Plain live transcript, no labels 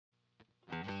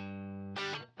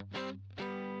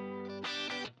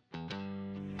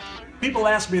People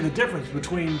ask me the difference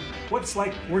between what it's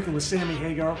like working with Sammy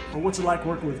Hagar or what's it like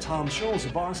working with Tom Scholz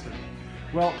of Boston.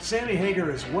 Well, Sammy Hagar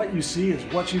is what you see is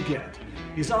what you get.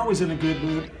 He's always in a good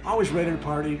mood, always ready to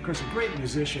party, of course a great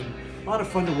musician, a lot of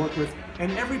fun to work with,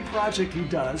 and every project he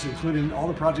does, including all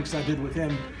the projects I did with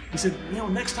him, he said, you know,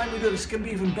 next time we do this, it's going to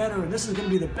be even better, and this is going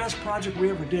to be the best project we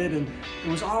ever did, and it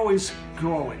was always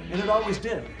growing, and it always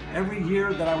did. Every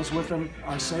year that I was with him,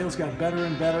 our sales got better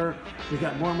and better, we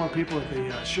got more and more people at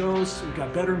the shows, we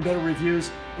got better and better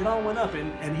reviews, it all went up,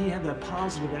 and he had that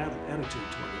positive attitude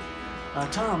toward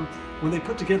it. Tom, when they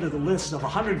put together the list of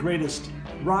 100 greatest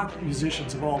rock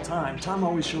musicians of all time, Tom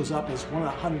always shows up as one of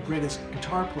the 100 greatest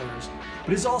guitar players, but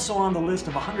he's also on the list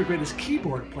of 100 greatest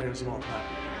keyboard players of all time.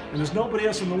 And there's nobody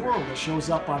else in the world that shows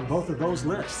up on both of those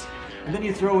lists. And then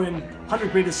you throw in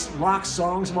 100 greatest rock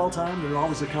songs of all time. There are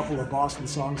always a couple of Boston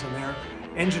songs in there.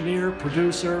 Engineer,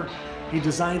 producer, he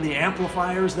designed the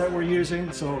amplifiers that we're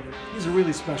using, so he's a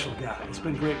really special guy. It's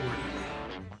been great working.